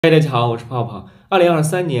大家好，我是泡泡。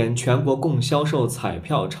2023年全国共销售彩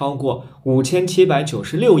票超过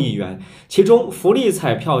5796亿元，其中福利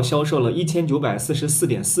彩票销售了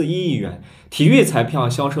1944.41亿元，体育彩票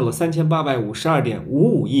销售了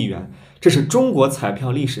3852.55亿元。这是中国彩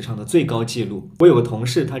票历史上的最高纪录。我有个同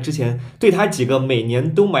事，他之前对他几个每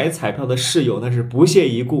年都买彩票的室友那是不屑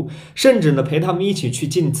一顾，甚至呢陪他们一起去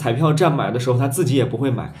进彩票站买的时候，他自己也不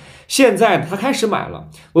会买。现在他开始买了。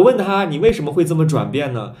我问他，你为什么会这么转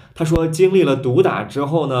变呢？他说经历了毒打之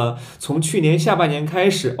后呢，从去年下半年开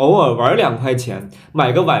始，偶尔玩2块钱，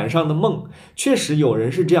买个晚上的梦。确实有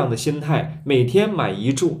人是这样的心态，每天买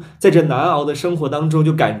一注，在这难熬的生活当中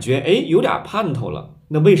就感觉有点盼头了。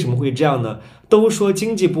那为什么会这样呢？都说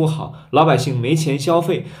经济不好，老百姓没钱消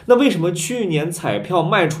费，那为什么去年彩票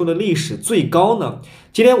卖出了历史最高呢？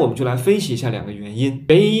今天我们就来分析一下2个原因。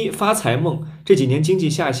原因一，发财梦。这几年经济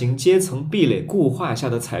下行，阶层壁垒固化下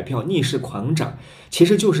的彩票逆势狂涨，其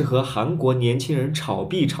实就是和韩国年轻人炒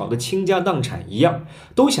币炒的倾家荡产一样，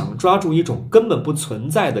都想抓住一种根本不存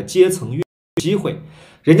在的阶层机会。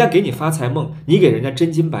人家给你发财梦，你给人家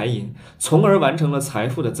真金白银，从而完成了财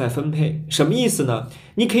富的再分配。什么意思呢？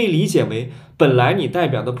你可以理解为，本来你代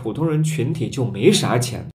表的普通人群体就没啥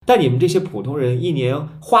钱，但你们这些普通人一年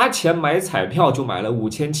花钱买彩票就买了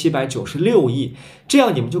5796亿，这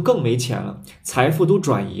样你们就更没钱了，财富都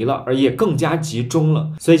转移了，而也更加集中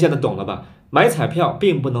了。所以现在懂了吧？买彩票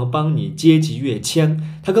并不能帮你阶级跃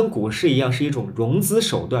迁，它跟股市一样是一种融资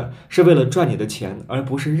手段，是为了赚你的钱，而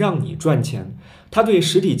不是让你赚钱。它对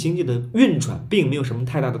实体经济的运转并没有什么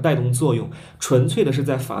太大的带动作用，纯粹的是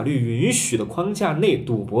在法律允许的框架内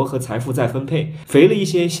赌博和财富再分配，肥了一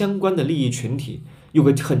些相关的利益群体。有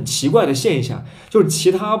个很奇怪的现象，就是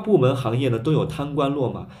其他部门行业呢都有贪官落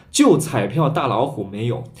马，就彩票大老虎没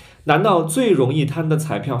有。难道最容易贪的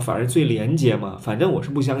彩票反而最廉洁吗？反正我是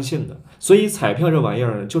不相信的。所以彩票这玩意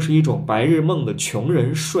儿就是一种白日梦的穷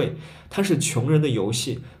人税，它是穷人的游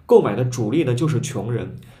戏，购买的主力呢就是穷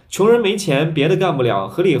人。穷人没钱，别的干不了，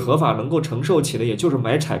合理合法能够承受起的也就是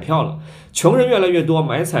买彩票了。穷人越来越多，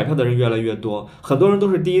买彩票的人越来越多，很多人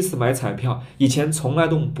都是第一次买彩票，以前从来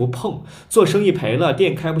都不碰，做生意赔了，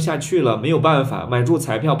店开不下去了，没有办法，买注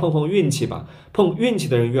彩票碰碰运气吧。碰运气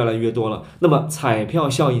的人越来越多了，那么彩票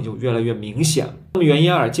效应就越来越明显。那么原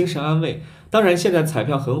因2，精神安慰。当然现在彩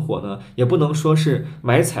票很火呢，也不能说是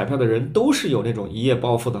买彩票的人都是有那种一夜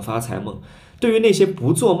暴富的发财梦。对于那些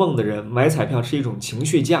不做梦的人，买彩票是一种情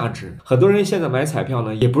绪价值。很多人现在买彩票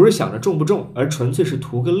呢，也不是想着中不中，而纯粹是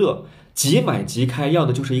图个乐，即买即开，要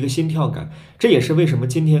的就是一个心跳感。这也是为什么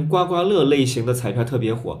今天刮刮乐类型的彩票特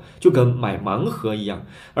别火，就跟买盲盒一样。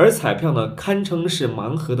而彩票呢，堪称是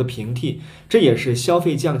盲盒的平替，这也是消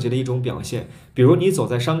费降级的一种表现。比如你走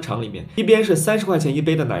在商场里面，一边是30块钱一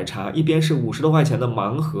杯的奶茶，一边是50多块钱的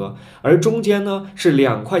盲盒，而中间呢是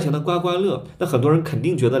2块钱的刮刮乐，那很多人肯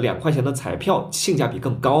定觉得2块钱的彩票性价比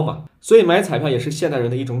更高嘛。所以买彩票也是现代人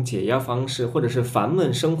的一种解压方式，或者是烦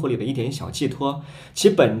闷生活里的一点小寄托，其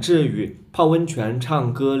本质与泡温泉、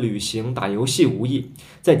唱歌、旅行、打游戏无异。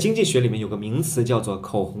在经济学里面有个名词叫做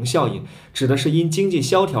口红效应，指的是因经济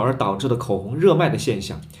萧条而导致的口红热卖的现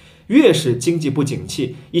象。越是经济不景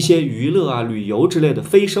气，一些娱乐旅游之类的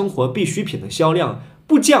非生活必需品的销量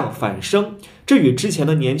不降反升，这与之前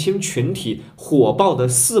的年轻群体火爆的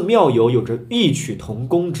寺庙游有着异曲同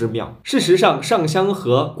工之妙。事实上，上香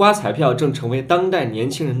盒、刮彩票正成为当代年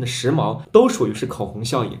轻人的时髦，都属于是口红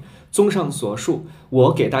效应。综上所述，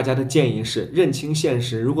我给大家的建议是认清现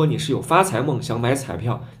实。如果你是有发财梦想买彩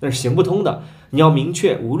票，那是行不通的。你要明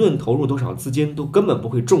确，无论投入多少资金，都根本不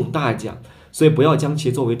会中大奖。所以不要将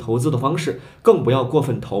其作为投资的方式，更不要过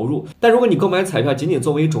分投入。但如果你购买彩票仅仅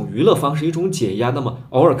作为一种娱乐方式，一种解压，那么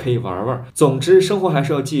偶尔可以玩玩。总之，生活还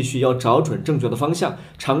是要继续，要找准正确的方向，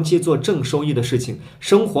长期做正收益的事情，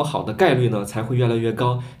生活好的概率呢才会越来越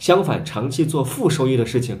高。相反，长期做负收益的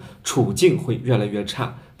事情，处境会越来越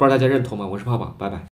差。不知道大家认同吗？我是泡泡，拜拜。